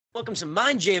Welcome to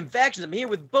MineJam Factions. I'm here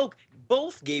with both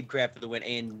GabeCraft for the win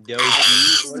and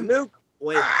Doki. Luke,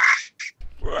 wait.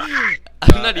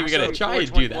 I'm not even gonna try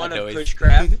and do that noise.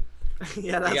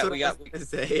 Yeah, that's what I was gonna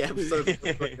say. Episode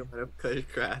 421 of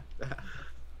Cushcraft.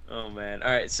 Oh man!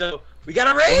 All right, so we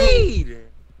got a raid.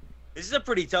 This is a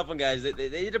pretty tough one, guys. They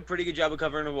did a pretty good job of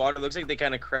covering the water. Looks like they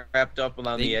kind of crapped up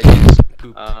around the edges.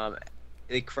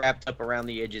 They crapped up around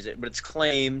the edges, but it's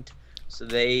claimed, so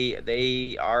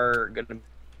they are gonna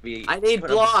be. I need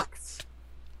blocks.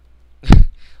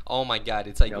 Oh my God!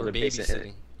 It's like we're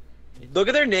babysitting. Look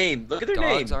at their name. Look at their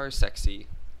name. Dogs are sexy.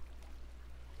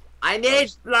 I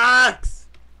need blocks.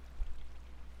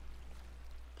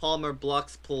 Palmer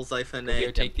blocks pulls hyphenate.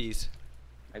 Here, take these.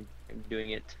 I'm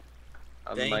doing it.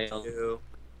 Thank you.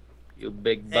 You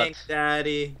big butt. Thanks,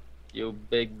 Daddy. You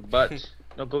big butt.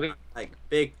 No, go get. Like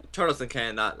big turtles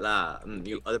cannot lie.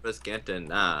 You other best can't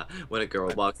deny. When a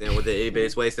girl walks in with the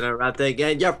e-base wasting around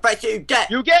again, you're fresh. You get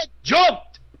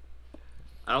jumped.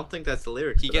 I don't think that's the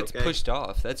lyrics. He gets pushed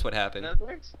off. That's what happened. That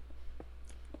lyrics?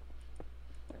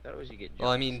 I thought it was you get jumped.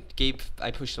 Well, I mean, Gabe,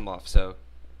 I pushed him off, so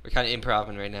we're kind of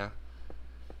improvising right now.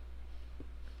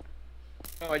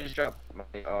 Oh, I just dropped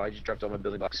all my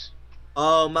building blocks.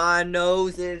 Oh, my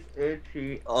nose is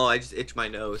itchy. Oh, I just itched my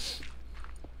nose.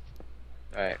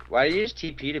 Alright, why did you just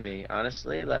TP to me?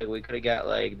 Honestly, like, we could have got,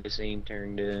 like, the scene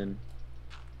turned in.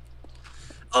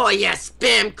 Oh, yeah,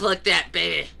 spam click that,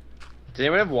 baby. Does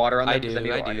anyone have water on them? I do,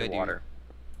 I do. Water.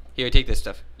 Here, take this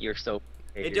stuff. You're so...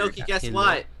 Hey, Doki, guess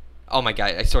what? Oh my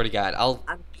God, I swear to God,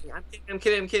 I'm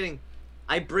kidding.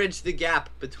 I bridged the gap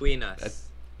between us.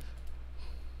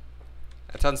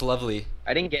 That sounds lovely.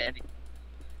 I didn't get any.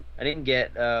 I didn't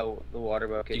get the water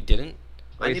bucket. You didn't?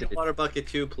 I need a water bucket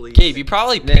too, please. Gabe, you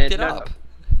probably picked it up.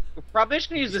 We're probably just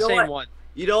gonna use the same one.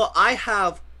 You know, I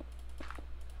have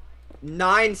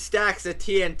 9 stacks of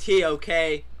TNT,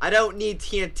 okay? I don't need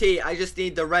TNT, I just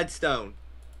need the redstone.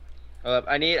 What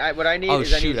I need Oh is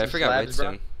shoot, I forgot slabs,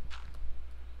 redstone. Bro.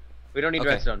 We don't need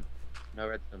redstone. No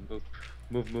redstone.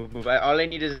 Move. All I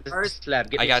need is a slab.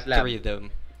 I got 3 of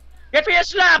them. Get me a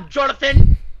slab,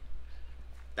 Jonathan!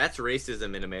 That's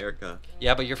racism in America.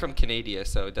 Yeah, but you're from Canada,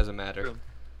 so it doesn't matter. True.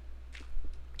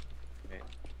 Okay.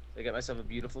 I got myself a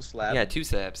beautiful slab. Yeah, 2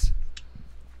 slabs.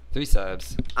 3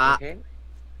 slabs. Okay.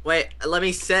 Wait, let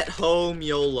me set home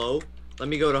YOLO. Let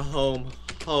me go to home,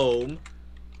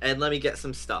 and let me get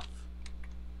some stuff.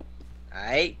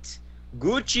 Alright.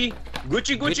 Gucci.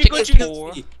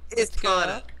 It's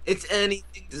Prada. It's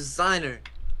anything designer.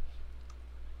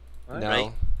 No,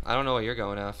 right? I don't know what you're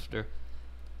going after.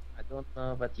 I don't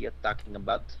know what you're talking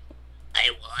about.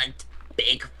 I want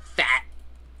big fat.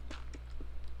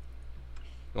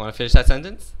 You want to finish that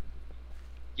sentence?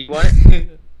 Do you want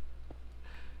it?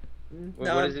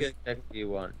 No, what is it exactly you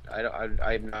want? I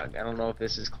don't know if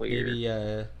this is clear. Maybe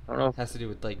I don't know if it has to do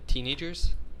with like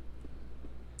teenagers.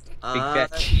 Big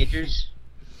fat teenagers.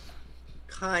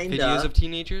 Kinda. Videos of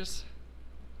teenagers.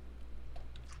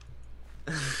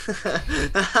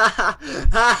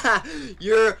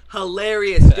 You're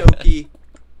hilarious, Doki.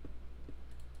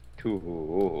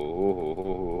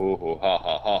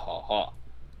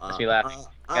 That's me laughing.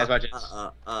 Guys, watch it.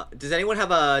 Does anyone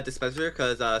have a dispenser?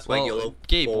 Cause Swag YOLO.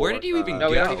 Gabe, where did you even go? No,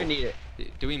 we don't even need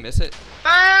it. Do we miss it?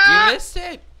 Ah! You missed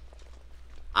it.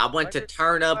 I went to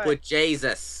turn up with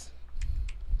Jesus.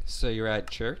 So you're at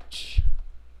church?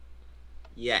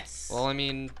 Yes. Well, I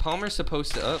mean, Palmer's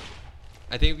supposed to up.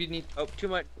 I think we need. Oh, too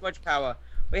much power.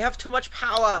 We have too much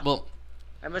power. Well,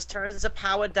 I must turn the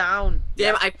power down.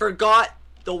 Damn, I forgot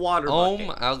the water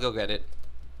bucket. I'll go get it.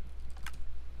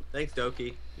 Thanks,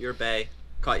 Doki. You're bae.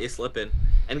 Caught you slipping.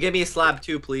 And give me a slab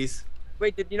too, please.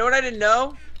 Wait, you know what I didn't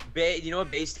know? You know what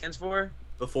base stands for?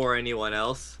 Before anyone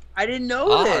else. I didn't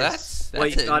know That's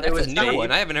this. a new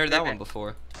one. I haven't heard that one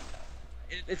before.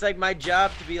 It's like my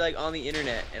job to be like on the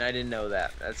internet, and I didn't know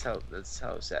that. That's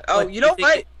how sad. Oh, you know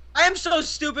what? I am so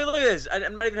stupid. Look at this.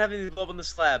 I'm not even having to go up on the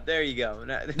slab. There you go.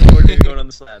 The order is going on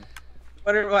the slab.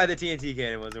 Wonder why the TNT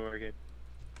cannon wasn't working.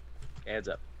 Hands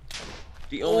up.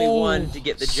 The only one to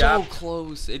get the job. So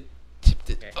close. It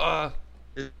tipped it. Okay.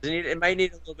 It might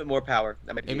need a little bit more power.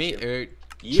 That might be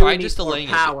try just delaying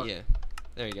it. Yeah.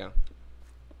 There you go.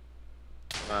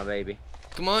 Come on, baby.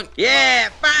 Come on. Yeah.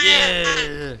 Fire!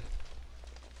 Yeah.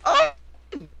 Oh.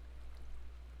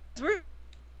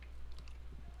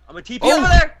 I'm a TP over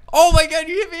there. Oh my God!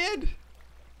 You hit me in.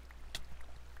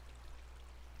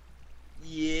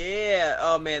 Yeah.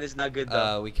 Oh man, this is not good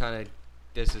though. We kind of.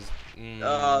 This is.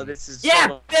 Oh, this is.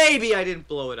 Yeah, baby! I didn't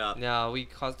blow it up. No, we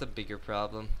caused a bigger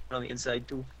problem. On the inside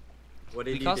too. What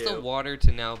did you do? We caused the water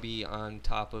to now be on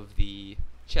top of the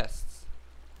chests.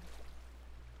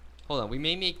 Hold on, we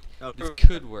may make Oh, this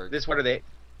could work. This what are they?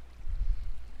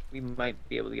 We might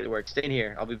be able to get it to work. Stay in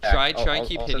here. I'll be back. Try and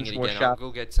keep hitting it again. I'll go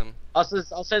get some. I'll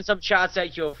send some shots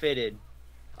at you fitted.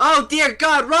 Oh dear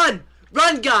God! Run!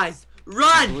 Run, guys! You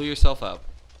Run! blew yourself up.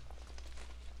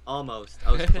 Almost.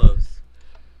 I was close.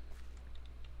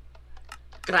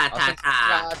 I'll send some Gratata.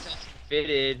 shots at you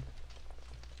fitted.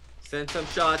 Send some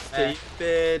shots to you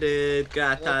fitted.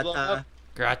 Gratata.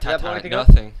 Gratata,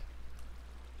 nothing.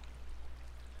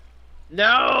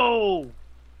 No!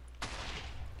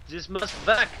 This must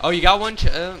back. Oh, you got one?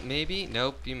 Maybe?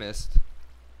 Nope, you missed.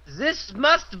 This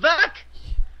must back.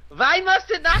 Why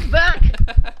must it not back?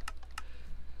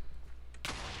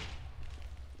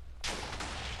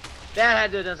 That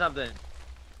had to have done something.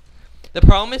 The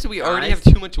problem is we already have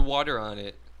too much water on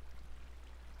it.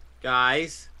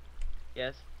 Guys,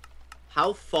 Yes.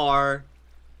 how far?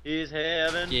 Is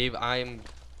heaven. Gabe, I'm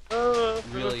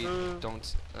really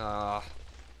don't.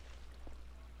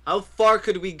 How far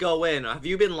could we go in? Have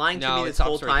you been lying to No, me it this stops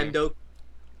whole right time, here. Doke?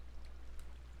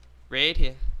 Right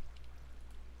here.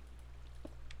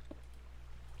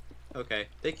 Okay,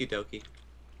 thank you, Doki.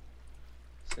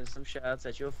 Send some shots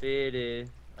at your fitted.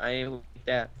 I ain't with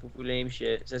that foo lame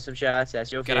shit. Send some shots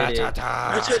at your fitted.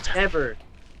 Gratata.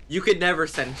 You could never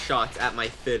send shots at my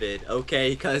fitted, okay?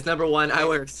 Because number one, I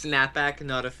wear a snapback,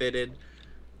 not a fitted.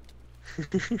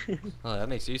 Oh, that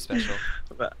makes you special.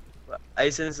 but I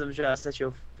send some shots at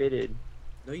your fitted.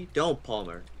 No, you don't,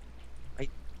 Palmer.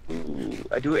 Ooh,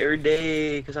 I do it every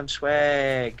day because I'm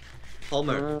swag.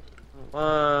 Palmer,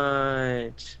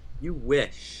 What? you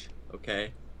wish,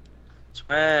 okay?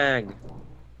 Swag.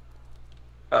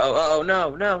 Oh,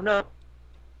 no. No, I'm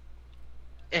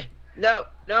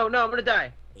gonna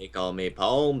die. They call me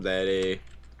Palm Daddy.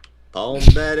 Palm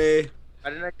Daddy. Why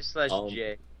didn't I just slash Oh.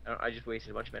 J? I just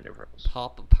wasted a bunch of ender pearls.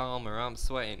 Papa Palmer, I'm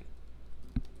sweating.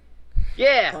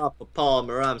 Yeah! Papa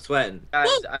Palmer, I'm sweating. Guys,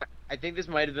 I think this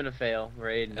might have been a fail,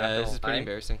 right? Not gonna This is pretty lie.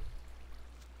 embarrassing.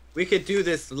 We could do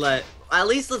this, at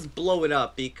least let's blow it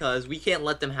up, because we can't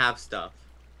let them have stuff.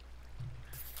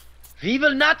 We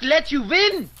will not let you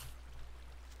win!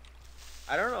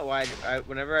 I don't know why,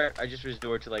 whenever I just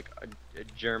resort to like a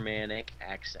Germanic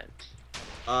accent.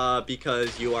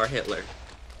 Because you are Hitler.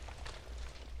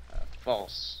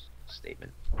 False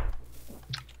statement.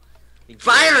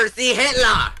 Fire the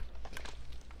Hitler!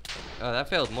 Oh, that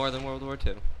failed more than World War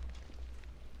II.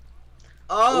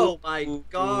 Oh Ooh, my ooh,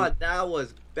 God, that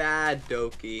was bad,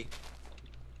 Doki.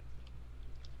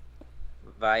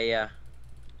 Via.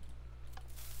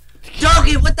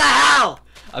 Doki, what the hell?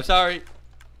 I'm sorry.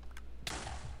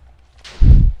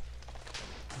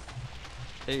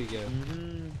 There you go.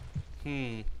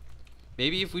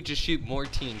 Maybe if we just shoot more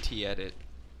TNT at it.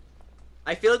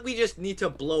 I feel like we just need to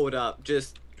blow it up.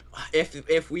 Just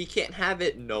if we can't have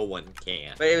it, no one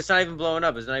can. But it's not even blowing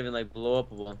up. It's not even like blow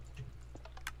upable.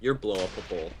 You're blow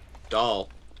upable, doll.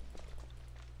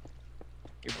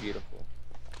 You're beautiful.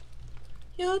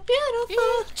 You're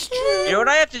beautiful. You know what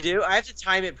I have to do? I have to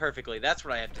time it perfectly. That's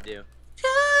what I have to do.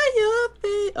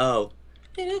 Oh.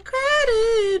 In a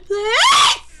crowded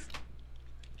place.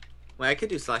 Wait, I could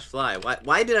do slash fly.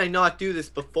 Why did I not do this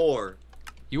before?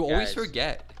 You always Guys.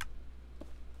 forget.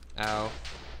 Ow.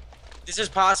 This is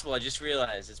possible. I just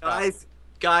realized it's possible.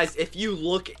 Guys, if you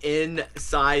look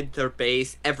inside their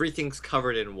base, everything's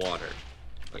covered in water.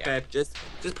 Okay, Yeah. just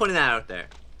putting that out there.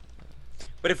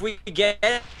 But if we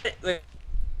get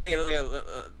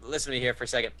listen to me here for a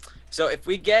second. So if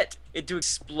we get it to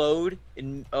explode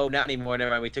in not anymore.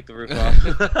 Never mind. We took the roof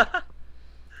off.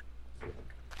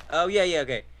 Oh yeah,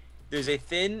 okay. There's a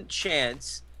thin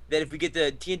chance that if we get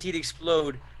the TNT to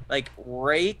explode like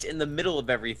right in the middle of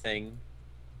everything,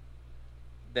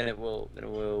 then it will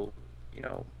you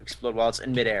know explode while it's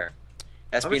in midair.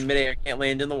 It has to be in midair. It can't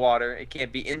land in the water. It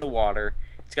can't be in the water.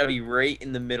 It's got to be right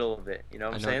in the middle of it. You know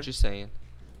what I I'm know saying? what you're saying.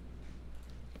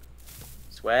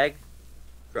 Swag.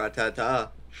 Gratata.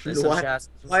 There's some shots.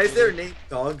 Why is their name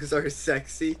dogs are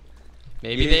sexy?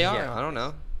 Maybe Yeah, they are. yeah. I don't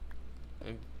know.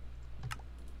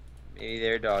 Maybe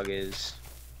their dog is.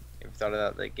 Ever thought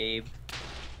about that, Gabe?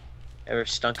 Ever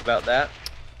stunk about that?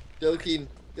 Doki,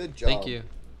 good job. Thank you.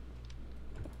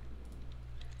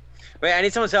 Wait, I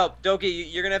need someone's help.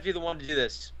 Doki, you're gonna have to be the one to do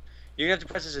this. You're gonna have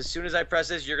to press this as soon as I press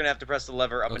this. You're gonna have to press the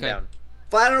lever up and Okay. down.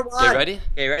 Final Okay, one. ready?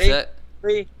 Okay, ready? Set.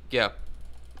 3, Go.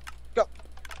 go.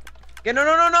 Okay, no!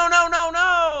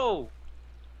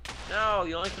 No,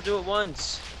 you only have to do it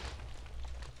once.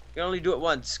 You can only do it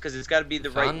once because it's got to be the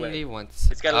right Finally way. once.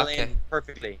 It's got to Okay. land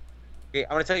perfectly. Okay,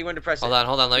 I'm gonna tell you when to press Hold it.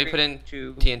 on. Let me 3, put in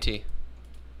 2. TNT.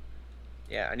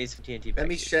 Yeah, I need some TNT back.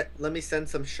 Let me send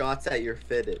some shots at your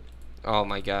fitted. Oh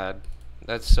my god.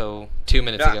 That's so 2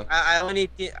 minutes ago. I only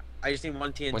need. I just need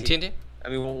one TNT. One TNT? I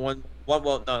mean, one.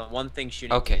 Well, no, one thing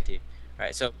shooting Okay. TNT. All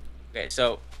right.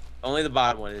 So, only the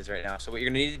bottom one is right now. So what you're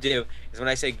gonna need to do is when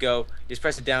I say go, just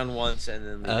press it down once and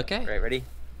then leave. Okay. It. Right. Ready?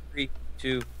 3,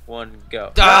 2, 1,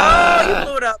 go. Ah! You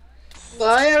blew it up.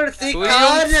 Fire the Who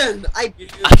garden! I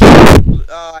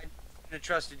Oh, I should have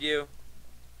trusted you.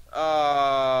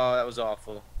 Oh, that was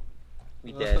awful.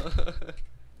 We dead.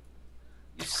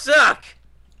 You suck.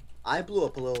 blew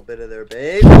up a little bit of their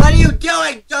base. What are you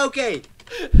doing, Doki?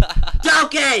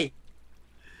 Doki!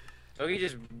 Togi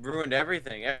just ruined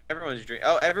everything. Everyone's dream.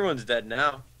 Oh, everyone's dead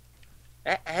now.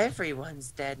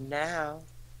 Everyone's dead now.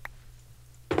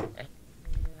 Everyone's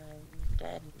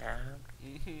dead now.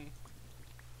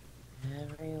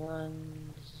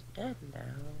 Everyone's dead now.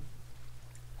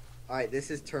 Alright, this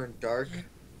has turned dark.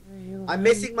 I'm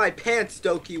missing my pants,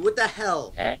 Doki. What the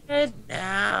hell? Dead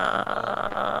now.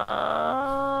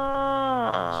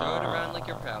 Show it around like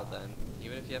you're proud then,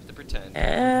 even if you have to pretend.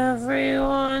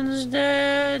 Everyone's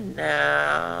dead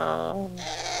now.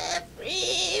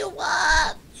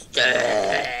 Everyone's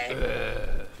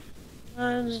dead.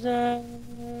 Everyone's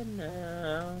dead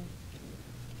now.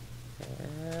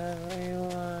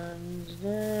 Everyone's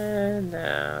dead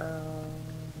now.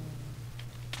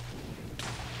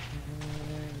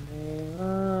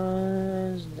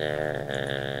 Everyone's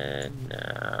dead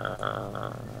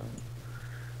now.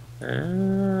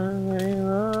 Everyone's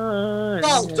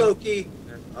Oh, Doki!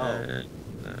 Oh.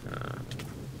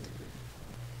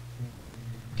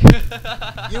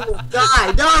 You will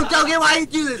die! No, Doki, why you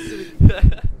do this to me?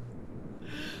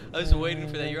 I was waiting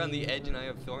for that. You're on the edge and I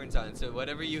have thorns on, so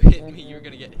whatever you hit me, you're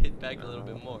gonna get hit back a little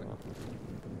bit more.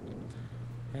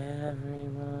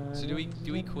 So do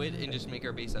we quit and just make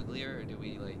our base uglier, or do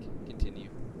we like continue?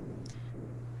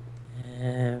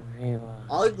 Everyone.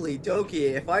 Ugly,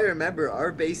 Doki. If I remember,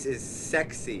 our base is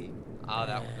sexy. Oh,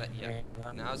 that yeah.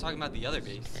 No, I was talking about the other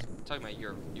base. I'm talking about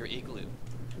your igloo.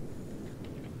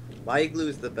 My igloo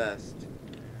is the best.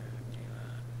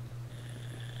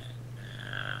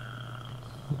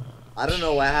 I don't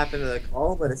know what happened to the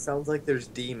call, but it sounds like there's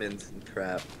demons and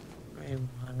crap.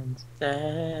 Everyone's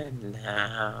dead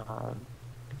now.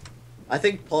 I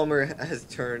think Palmer has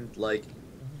turned like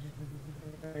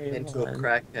into a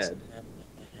crackhead.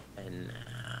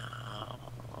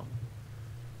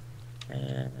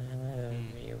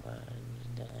 Everyone's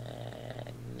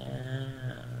dead now.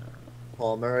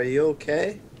 Palmer, are you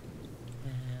okay?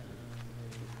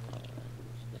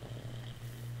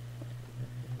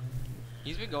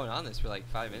 He's been going on this for like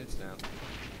 5 minutes now.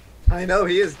 I know,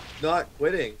 he is not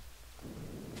quitting.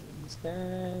 Everyone's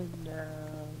dead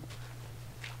now.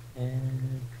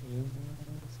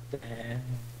 Everyone's dead.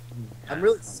 I'm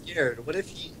really scared. What if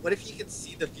he can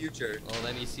see the future? Well,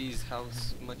 then he sees how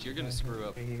much you're gonna screw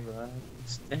up.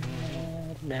 Everyone's dead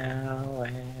now.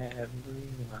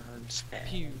 Everyone's dead.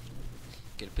 Pew.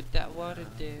 Gonna put that water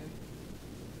there.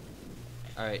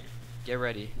 Alright, get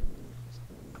ready.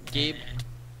 Gabe.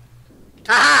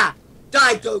 Haha!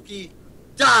 Die, Doki!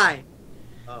 Die!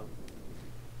 Oh.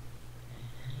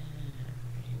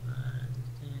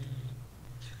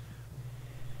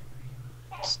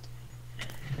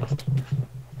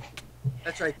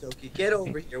 That's right, Doki. Get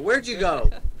over here. Where'd you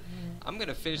go? I'm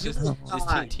gonna finish this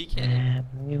TNT cannon.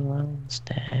 Everyone's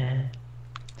dead.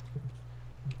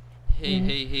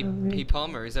 Hey,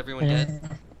 Palmer, is everyone dead?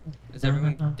 Is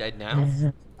everyone dead now?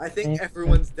 I think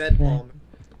everyone's dead, Palmer.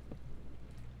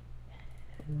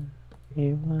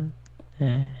 Everyone's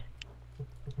dead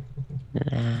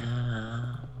now.